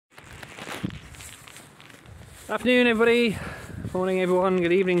Afternoon everybody, morning everyone,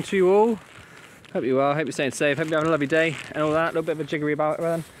 good evening to you all. Hope you're well, hope you're staying safe, hope you're having a lovely day and all that. A little bit of a jiggery about it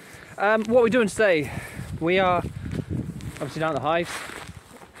then. What we're doing today, we are obviously down at the hives.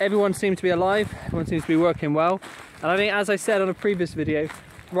 Everyone seems to be alive, everyone seems to be working well. And I think, as I said on a previous video,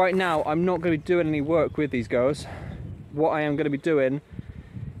 right now I'm not going to be doing any work with these girls. What I am going to be doing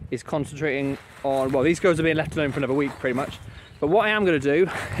is concentrating on, well, these girls are being left alone for another week pretty much. But what I am going to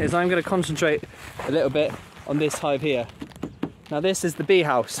do is I'm going to concentrate a little bit on this hive here. Now this is the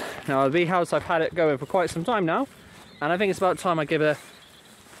Beehaus. Now the Beehaus, I've had it going for quite some time now, and I think it's about time I give a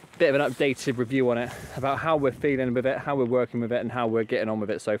bit of an updated review on it, about how we're feeling with it, how we're working with it, and how we're getting on with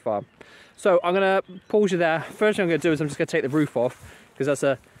it so far. So I'm going to pause you there. First thing I'm going to do is I'm just going to take the roof off, because that's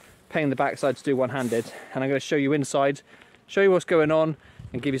a pain in the backside to do one-handed, and I'm going to show you inside, show you what's going on,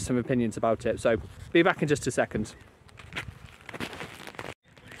 and give you some opinions about it. So be back in just a second.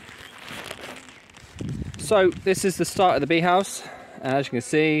 So this is the start of the Beehaus, and as you can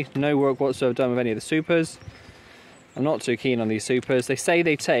see, no work whatsoever done with any of the supers. I'm not too keen on these supers. They say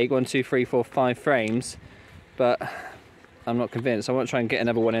they take 1, 2, 3, 4, 5 frames, but I'm not convinced. I want to try and get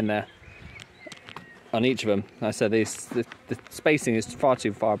another one in there on each of them. Like I said, the spacing is far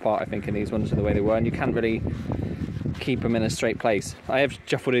too far apart, I think, in these ones, the way they were, and you can't really keep them in a straight place. I have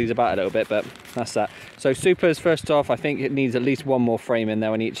shuffled these about a little bit, but that's that. So supers, first off, I think it needs at least one more frame in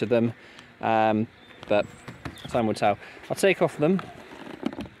there on each of them, but time will tell. I'll take off them.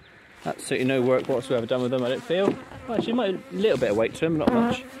 Absolutely no work whatsoever done with them, I don't feel. Well, actually, might a little bit of weight to them, not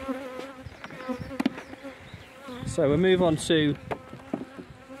much. So we'll move on to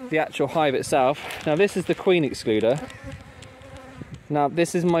the actual hive itself. Now this is the queen excluder. Now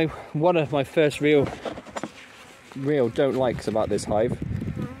this is one of my first real don't likes about this hive.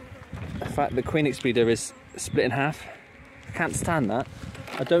 The fact the queen excluder is split in half. I can't stand that.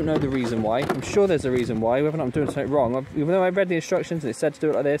 I don't know the reason why. I'm sure there's a reason why, whether or not I'm doing something wrong. Even though I read the instructions and it said to do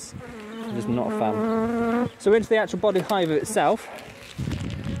it like this, I'm just not a fan. So into the actual body hive itself.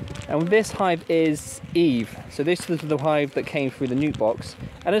 And this hive is Eve. So this is the hive that came through the newt box.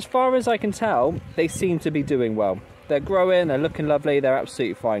 And as far as I can tell, they seem to be doing well. They're growing, they're looking lovely, they're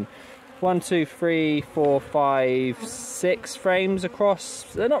absolutely fine. 1, 2, 3, 4, 5, 6 frames across.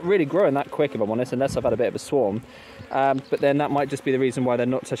 They're not really growing that quick, if I'm honest, unless I've had a bit of a swarm. But then that might just be the reason why they're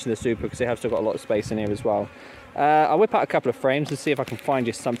not touching the super, because they have still got a lot of space in here as well. I'll whip out a couple of frames and see if I can find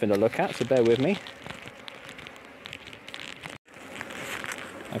you something to look at, so bear with me.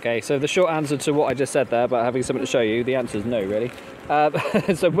 Okay, so the short answer to what I just said there about having something to show you, the answer is no, really.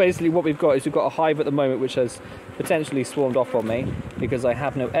 So basically what we've got is we've got a hive at the moment which has potentially swarmed off on me, because I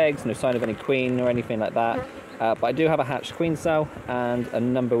have no eggs, no sign of any queen or anything like that. But I do have a hatched queen cell and a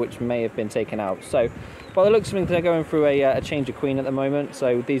number which may have been taken out. So by the looks of things, they're going through a change of queen at the moment,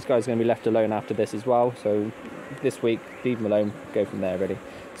 so these guys are going to be left alone after this as well. So this week, leave them alone, go from there really.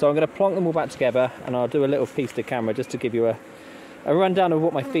 So I'm going to plonk them all back together, and I'll do a little piece to camera just to give you a rundown of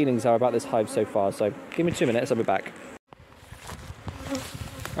what my feelings are about this hive so far. So give me 2 minutes, I'll be back.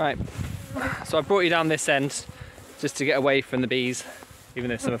 Right, so I brought you down this end just to get away from the bees, even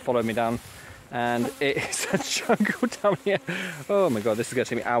though some have followed me down. And it is a jungle down here. Oh my god, this is going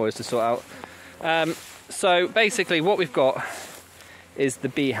to take me hours to sort out. So basically what we've got is the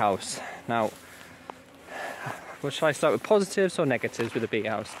Beehaus. Now, well, shall I start with positives or negatives with the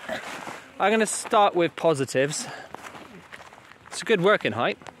Beehaus? I'm going to start with positives. It's a good working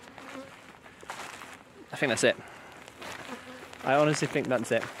height. I think that's it. I honestly think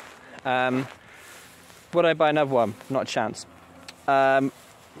that's it. Would I buy another one? Not a chance.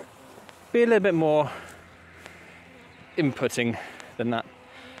 Be a little bit more inputting than that.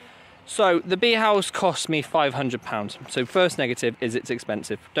 So the Beehaus cost me £500. So first negative is it's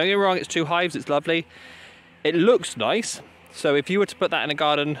expensive. Don't get me wrong, it's 2 hives, it's lovely. It looks nice. So if you were to put that in a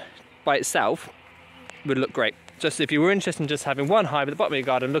garden by itself, it would look great. Just if you were interested in just having one hive at the bottom of your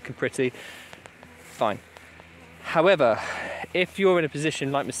garden looking pretty, fine. However, if you're in a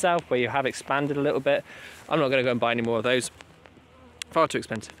position like myself where you have expanded a little bit, I'm not going to go and buy any more of those. Far too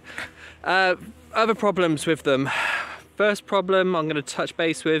expensive. Other problems with them. First problem I'm going to touch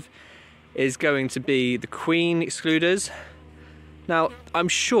base with is going to be the queen excluders. Now, I'm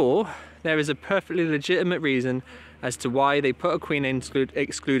sure there is a perfectly legitimate reason as to why they put a queen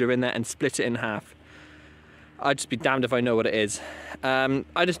excluder in there and split it in half. I'd just be damned if I know what it is. I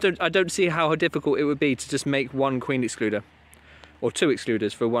don't see how difficult it would be to just make one queen excluder or 2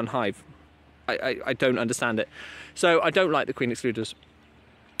 excluders for one hive. I don't understand it. So I don't like the queen excluders.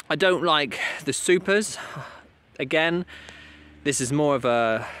 I don't like the supers. Again, this is more of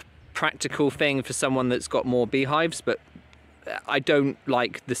a practical thing for someone that's got more beehives, but I don't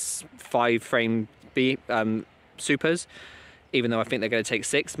like this 5 frame supers, even though I think they're going to take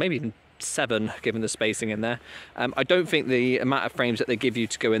 6, maybe even 7 given the spacing in there. I don't think the amount of frames that they give you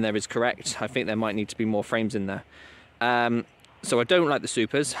to go in there is correct. I think there might need to be more frames in there. So I don't like the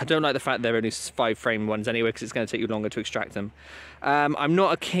supers. I don't like the fact they're only 5 frame ones anyway, because it's going to take you longer to extract them. I'm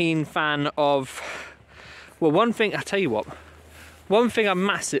not a keen fan of, well, one thing, I'll tell you what, one thing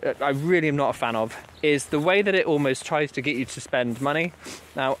I really am not a fan of is the way that it almost tries to get you to spend money.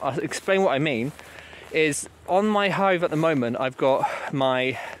 Now, I'll explain what I mean. Is on my hive at the moment, I've got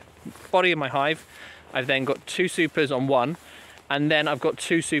my body of my hive, I've then got 2 supers on one, and then I've got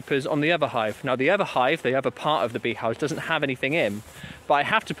 2 supers on the other hive. Now the other hive, the other part of the bee house, doesn't have anything in, but I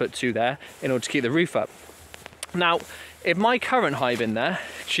have to put 2 there in order to keep the roof up. Now, if my current hive in there,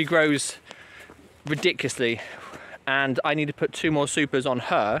 she grows ridiculously, and I need to put 2 more supers on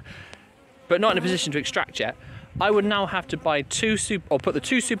her, but not in a position to extract yet, I would now have to buy put the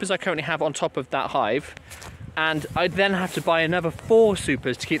 2 supers I currently have on top of that hive, and I'd then have to buy another 4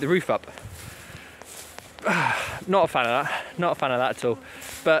 supers to keep the roof up. Not a fan of that. Not a fan of that at all.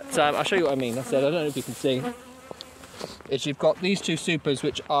 But I'll show you what I mean. Like I said, I don't know if you can see. Is you've got these 2 supers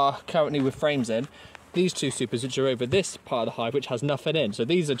which are currently with frames in. These 2 supers which are over this part of the hive which has nothing in. So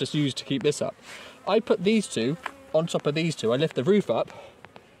these are just used to keep this up. I put these 2 on top of these 2. I lift the roof up.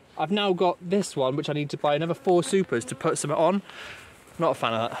 I've now got this one which I need to buy another 4 supers to put some on. Not a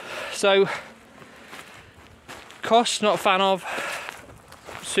fan of that. So cost, not a fan of.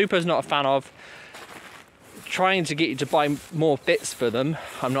 Supers, not a fan of. Trying to get you to buy more bits for them,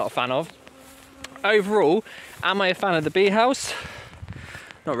 I'm not a fan of. Overall, am I a fan of the bee house?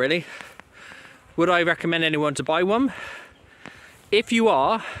 Not really. Would I recommend anyone to buy one? If you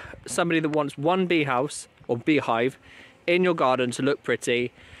are somebody that wants one bee house or beehive in your garden to look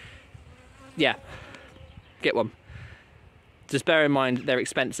pretty, yeah, get one. Just bear in mind they're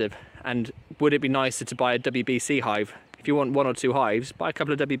expensive, and would it be nicer to buy a WBC hive? If you want 1 or 2 hives, buy a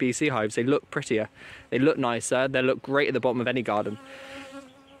couple of WBC hives. They look prettier, they look nicer, they look great at the bottom of any garden.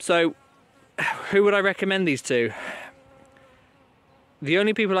 So, who would I recommend these to? The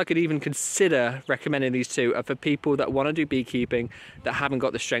only people I could even consider recommending these to are for people that want to do beekeeping that haven't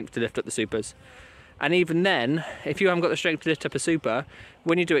got the strength to lift up the supers. And even then, if you haven't got the strength to lift up a super,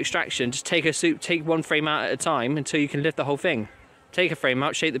 when you do extraction, just take 1 frame out at a time until you can lift the whole thing. Take a frame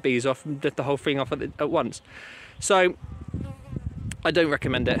out, shake the bees off, and lift the whole thing off at once. So, I don't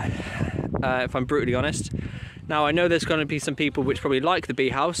recommend it, if I'm brutally honest. Now, I know there's going to be some people which probably like the bee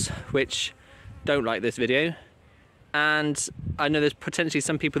house, which don't like this video. And I know there's potentially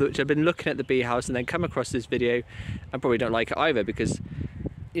some people which have been looking at the bee house and then come across this video and probably don't like it either, because,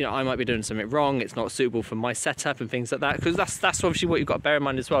 you know, I might be doing something wrong, it's not suitable for my setup and things like that, because that's obviously what you've got to bear in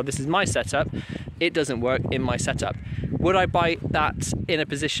mind as well. This is my setup, it doesn't work in my setup. Would I buy that in a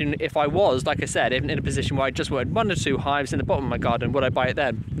position, if I was, like I said, in a position where I just wanted 1 or 2 hives in the bottom of my garden, would I buy it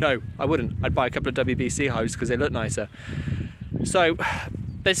then? No, I wouldn't. I'd buy a couple of WBC hives because they look nicer. So,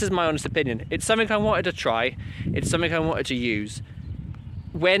 this is my honest opinion. It's something I wanted to try, it's something I wanted to use.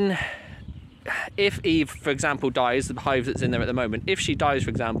 If Eve, for example, dies, the hive that's in there at the moment, if she dies,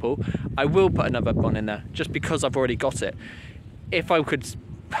 for example, I will put another one in there, just because I've already got it. If I could,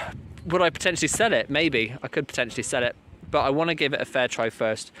 would I potentially sell it? Maybe, I could potentially sell it, but I want to give it a fair try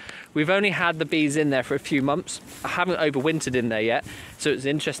first. We've only had the bees in there for a few months. I haven't overwintered in there yet, so it's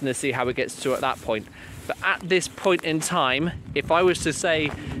interesting to see how it gets to at that point. But at this point in time, if I was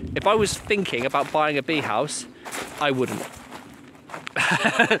thinking about buying a bee house, I wouldn't.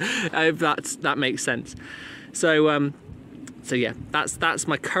 If that makes sense. So yeah, that's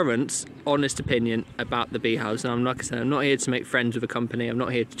my current honest opinion about the bee house. And like I said, I'm not here to make friends with a company. I'm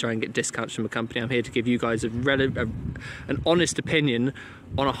not here to try and get discounts from a company. I'm here to give you guys an honest opinion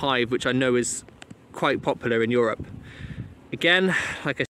on a hive which I know is quite popular in Europe. Again, like I